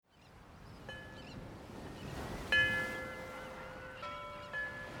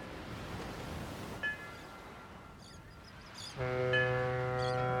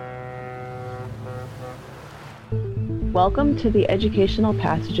Welcome to the Educational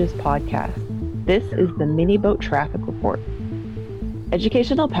Passages podcast. This is the Miniboat Traffic Report.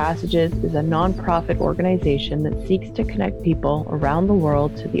 Educational Passages is a nonprofit organization that seeks to connect people around the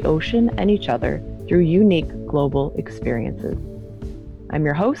world to the ocean and each other through unique global experiences. I'm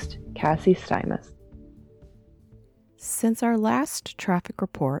your host, Cassie Stymus. Since our last traffic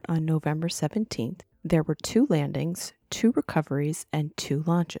report on November 17th, there were 2 landings, 2 recoveries, and 2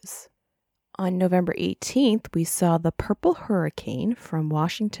 launches. On November 18th, we saw the Purple Hurricane from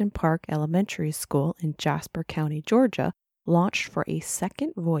Washington Park Elementary School in Jasper County, Georgia, launched for a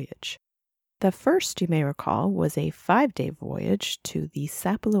second voyage. The first, you may recall, was a 5-day voyage to the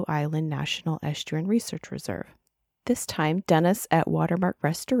Sapelo Island National Estuarine Research Reserve. This time, Dennis at Watermark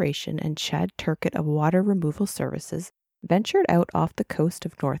Restoration and Chad Turkett of Water Removal Services ventured out off the coast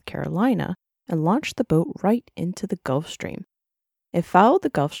of North Carolina and launched the boat right into the Gulf Stream. It followed the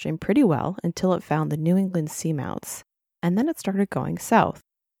Gulf Stream pretty well until it found the New England seamounts, and then it started going south.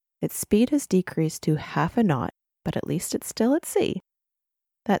 Its speed has decreased to half a knot, but at least it's still at sea.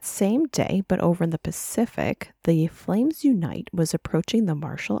 That same day, but over in the Pacific, the Flames Unite was approaching the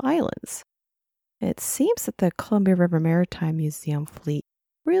Marshall Islands. It seems that the Columbia River Maritime Museum fleet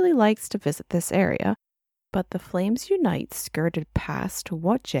really likes to visit this area, but the Flames Unite skirted past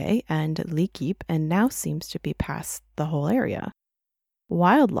Woche and Leakip and now seems to be past the whole area.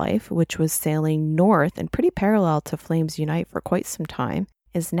 Wildlife, which was sailing north and pretty parallel to Flames Unite for quite some time,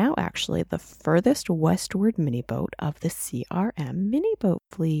 is now actually the furthest westward miniboat of the CRM miniboat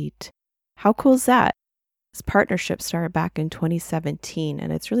fleet. How cool is that? This partnership started back in 2017,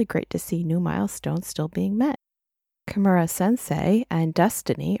 and it's really great to see new milestones still being met. Kimura Sensei and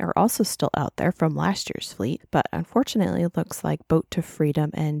Destiny are also still out there from last year's fleet, but unfortunately it looks like Boat to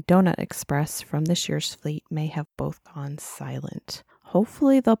Freedom and Donut Express from this year's fleet may have both gone silent.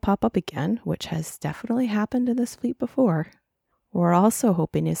 Hopefully they'll pop up again, which has definitely happened in this fleet before. We're also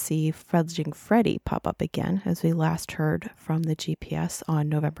hoping to see Fledgling Freddy pop up again, as we last heard from the GPS on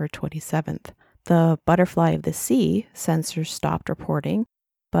November 27th. The Butterfly of the Sea sensor stopped reporting,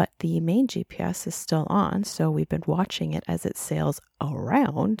 but the main GPS is still on, so we've been watching it as it sails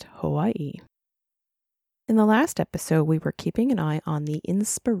around Hawaii. In the last episode, we were keeping an eye on the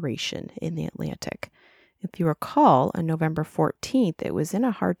Inspiration in the Atlantic. If you recall, on November 14th, it was in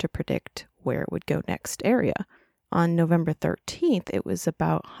a hard-to-predict where it would go next area. On November 13th, it was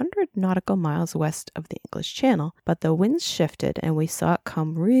about 100 nautical miles west of the English Channel, but the winds shifted and we saw it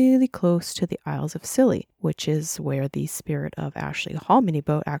come really close to the Isles of Scilly, which is where the Spirit of Ashley Hall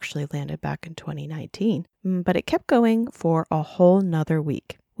miniboat actually landed back in 2019. But it kept going for a whole nother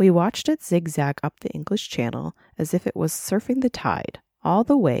week. We watched it zigzag up the English Channel as if it was surfing the tide, all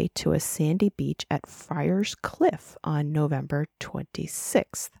the way to a sandy beach at Friars Cliff on November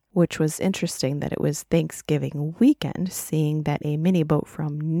 26th, which was interesting that it was Thanksgiving weekend, seeing that a miniboat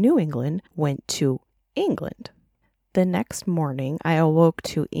from New England went to England. The next morning, I awoke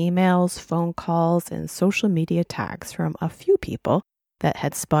to emails, phone calls, and social media tags from a few people that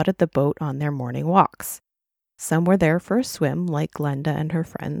had spotted the boat on their morning walks. Some were there for a swim, like Glenda and her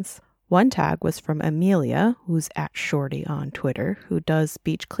friends. One tag was from Amelia, who's at Shorty on Twitter, who does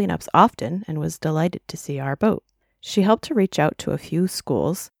beach cleanups often and was delighted to see our boat. She helped to reach out to a few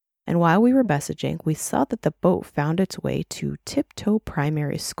schools, and while we were messaging, we saw that the boat found its way to Tiptoe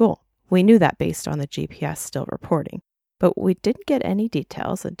Primary School. We knew that based on the GPS still reporting, but we didn't get any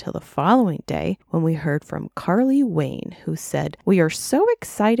details until the following day when we heard from Carly Wayne, who said, "We are so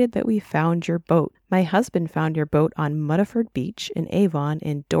excited that we found your boat. My husband found your boat on Mudeford Beach in Avon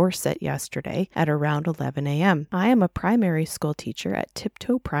in Dorset yesterday at around 11 a.m. I am a primary school teacher at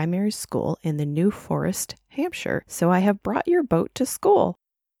Tiptoe Primary School in the New Forest, Hampshire, so I have brought your boat to school."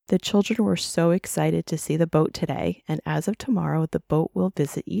 The children were so excited to see the boat today, and as of tomorrow, the boat will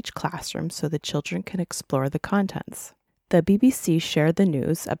visit each classroom so the children can explore the contents. The BBC shared the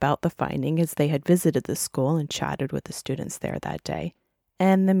news about the finding as they had visited the school and chatted with the students there that day.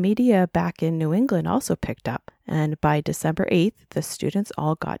 And the media back in New England also picked up, and by December 8th, the students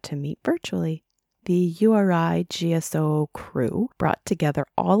all got to meet virtually. The URI GSO crew brought together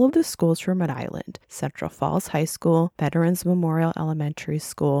all of the schools from Rhode Island: Central Falls High School, Veterans Memorial Elementary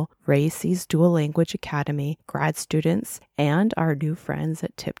School, Racey's Dual Language Academy, grad students, and our new friends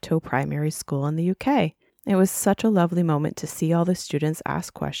at Tiptoe Primary School in the UK. It was such a lovely moment to see all the students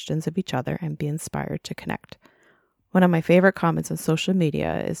ask questions of each other and be inspired to connect. One of my favorite comments on social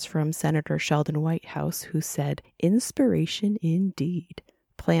media is from Senator Sheldon Whitehouse, who said, "Inspiration indeed."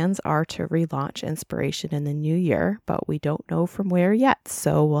 Plans are to relaunch Inspiration in the new year, but we don't know from where yet,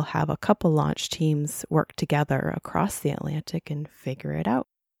 so we'll have a couple launch teams work together across the Atlantic and figure it out.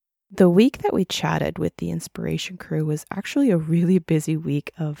 The week that we chatted with the Inspiration crew was actually a really busy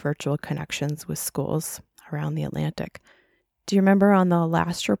week of virtual connections with schools around the Atlantic. Do you remember on the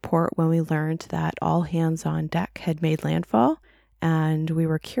last report when we learned that all hands on deck had made landfall? And we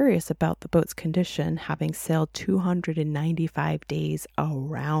were curious about the boat's condition, having sailed 295 days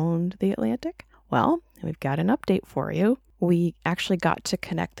around the Atlantic? Well, we've got an update for you. We actually got to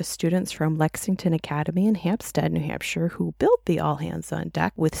connect the students from Lexington Academy in Hampstead, New Hampshire, who built the All Hands on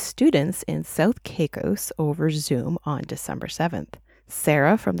Deck with students in South Caicos over Zoom on December 7th.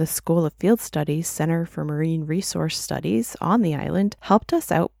 Sarah from the School of Field Studies Center for Marine Resource Studies on the island helped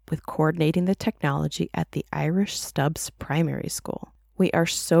us out with coordinating the technology at the Irish Stubbs Primary School. We are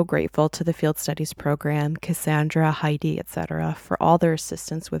so grateful to the Field Studies program, Cassandra, Heidi, etc., for all their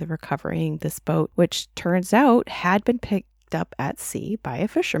assistance with recovering this boat, which turns out had been picked up at sea by a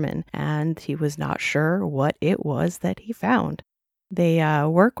fisherman, and he was not sure what it was that he found. They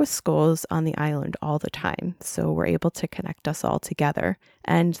work with schools on the island all the time, so we're able to connect us all together.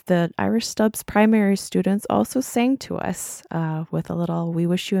 And the Irish Stubbs primary students also sang to us with a little "We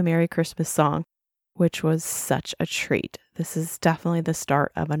Wish You a Merry Christmas" song, which was such a treat. This is definitely the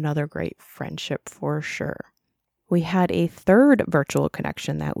start of another great friendship for sure. We had a third virtual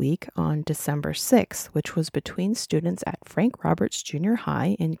connection that week on December 6th, which was between students at Frank Roberts Junior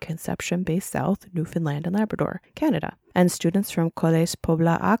High in Conception Bay South, Newfoundland and Labrador, Canada, and students from Collège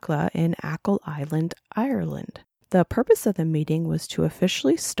Pobla Acla in Achill Island, Ireland. The purpose of the meeting was to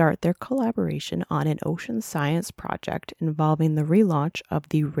officially start their collaboration on an ocean science project involving the relaunch of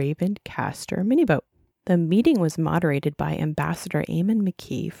the Raven Castor Miniboat. The meeting was moderated by Ambassador Eamon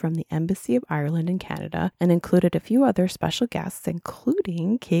McKee from the Embassy of Ireland in Canada and included a few other special guests,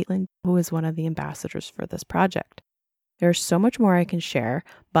 including Caitlin, who is one of the ambassadors for this project. There's so much more I can share,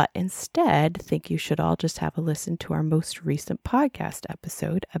 but instead, I think you should all just have a listen to our most recent podcast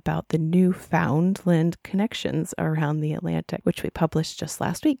episode about the Newfoundland connections around the Atlantic, which we published just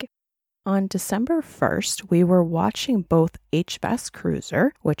last week. On December 1st, we were watching both HMS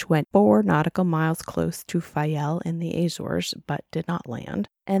Cruiser, which went 4 nautical miles close to Fayel in the Azores but did not land,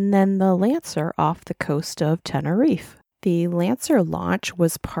 and then the Lancer off the coast of Tenerife. The Lancer launch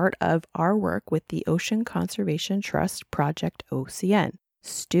was part of our work with the Ocean Conservation Trust Project OCN.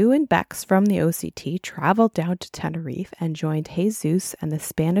 Stu and Bex from the OCT traveled down to Tenerife and joined Jesus and the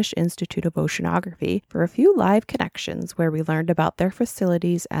Spanish Institute of Oceanography for a few live connections where we learned about their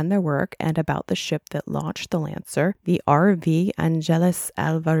facilities and their work and about the ship that launched the Lancer, the RV Angeles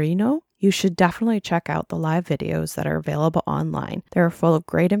Alvarino. You should definitely check out the live videos that are available online. They are full of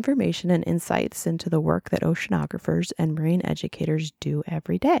great information and insights into the work that oceanographers and marine educators do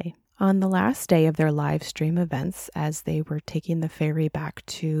every day. On the last day of their live stream events, as they were taking the ferry back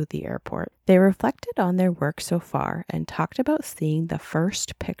to the airport, they reflected on their work so far and talked about seeing the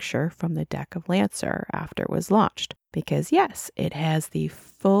first picture from the deck of Lancer after it was launched. Because yes, it has the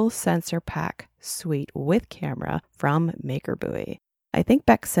full sensor pack suite with camera from Maker Buoy. I think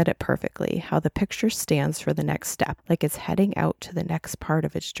Beck said it perfectly, how the picture stands for the next step, like it's heading out to the next part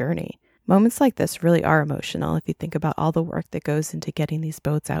of its journey. Moments like this really are emotional if you think about all the work that goes into getting these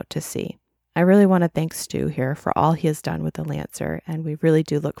boats out to sea. I really want to thank Stu here for all he has done with the Lancer, and we really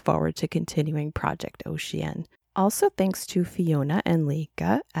do look forward to continuing Project Ocean. Also thanks to Fiona and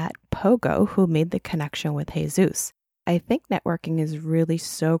Lika at Pogo who made the connection with Jesus. I think networking is really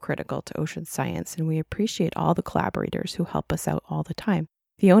so critical to ocean science, and we appreciate all the collaborators who help us out all the time.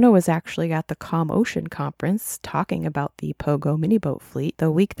 Fiona was actually at the Calm Ocean Conference talking about the Pogo Miniboat fleet the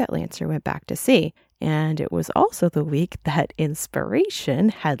week that Lancer went back to sea, and it was also the week that Inspiration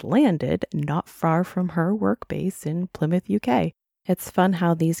had landed not far from her work base in Plymouth, UK. It's fun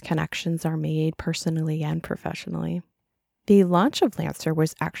how these connections are made personally and professionally. The launch of Lancer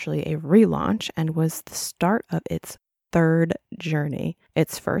was actually a relaunch and was the start of its third journey.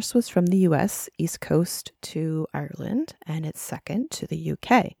 Its first was from the US East Coast to Ireland, and its second to the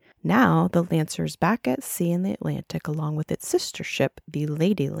UK. Now, the Lancer's back at sea in the Atlantic along with its sister ship, the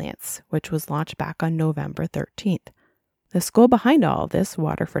Lady Lance, which was launched back on November 13th. The school behind all of this,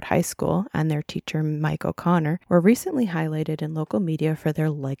 Waterford High School, and their teacher, Mike O'Connor, were recently highlighted in local media for their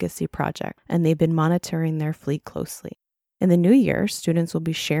legacy project, and they've been monitoring their fleet closely. In the new year, students will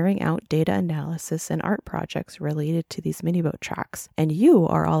be sharing out data analysis and art projects related to these miniboat tracks, and you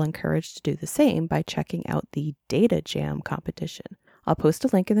are all encouraged to do the same by checking out the Data Jam competition. I'll post a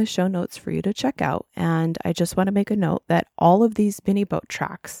link in the show notes for you to check out, and I just want to make a note that all of these miniboat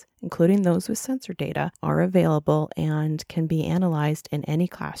tracks, including those with sensor data, are available and can be analyzed in any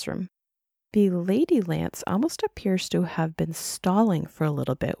classroom. The Lady Lance almost appears to have been stalling for a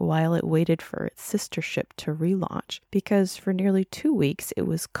little bit while it waited for its sister ship to relaunch, because for nearly 2 weeks it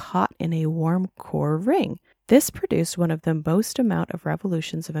was caught in a warm core ring. This produced one of the most amount of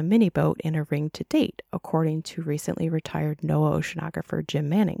revolutions of a mini-boat in a ring to date, according to recently retired NOAA oceanographer Jim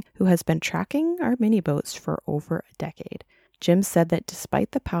Manning, who has been tracking our mini-boats for over a decade. Jim said that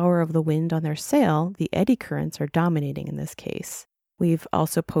despite the power of the wind on their sail, the eddy currents are dominating in this case. We've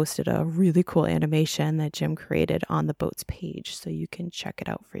also posted a really cool animation that Jim created on the boat's page, so you can check it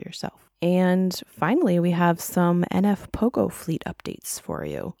out for yourself. And finally, we have some NF Pogo fleet updates for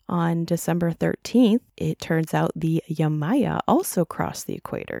you. On December 13th, it turns out the Yamaya also crossed the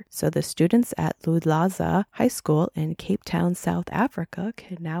equator. So the students at Lulaza High School in Cape Town, South Africa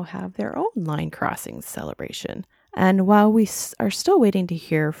can now have their own line crossing celebration. And while we are still waiting to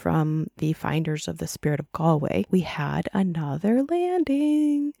hear from the finders of the Spirit of Galway, we had another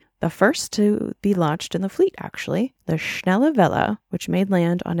landing. The first to be launched in the fleet, actually, the Schnelle Vela, which made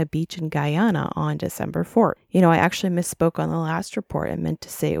land on a beach in Guyana on December 4th. I actually misspoke on the last report. I meant to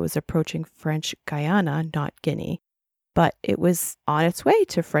say it was approaching French Guyana, not Guinea. But it was on its way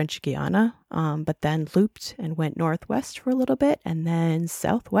to French Guiana, but then looped and went northwest for a little bit and then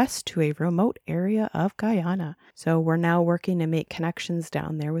southwest to a remote area of Guyana. So we're now working to make connections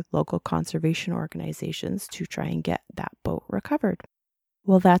down there with local conservation organizations to try and get that boat recovered.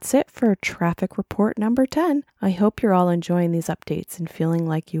 Well, that's it for traffic report number 10. I hope you're all enjoying these updates and feeling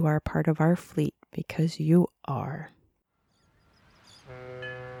like you are part of our fleet, because you are.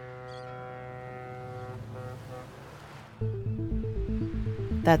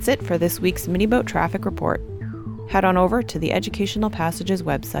 That's it for this week's Miniboat Traffic Report. Head on over to the Educational Passages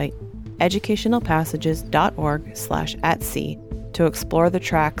website, educationalpassages.org/@sea, to explore the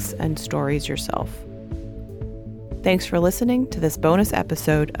tracks and stories yourself. Thanks for listening to this bonus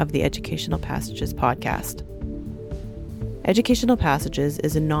episode of the Educational Passages podcast. Educational Passages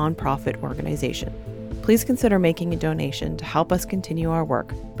is a non-profit organization. Please consider making a donation to help us continue our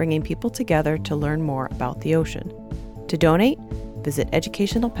work, bringing people together to learn more about the ocean. To donate, visit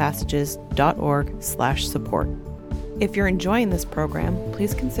educationalpassages.org/support. If you're enjoying this program,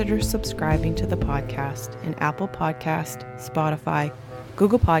 please consider subscribing to the podcast in Apple Podcast, Spotify,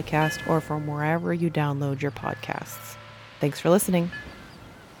 Google Podcast, or from wherever you download your podcasts. Thanks for listening.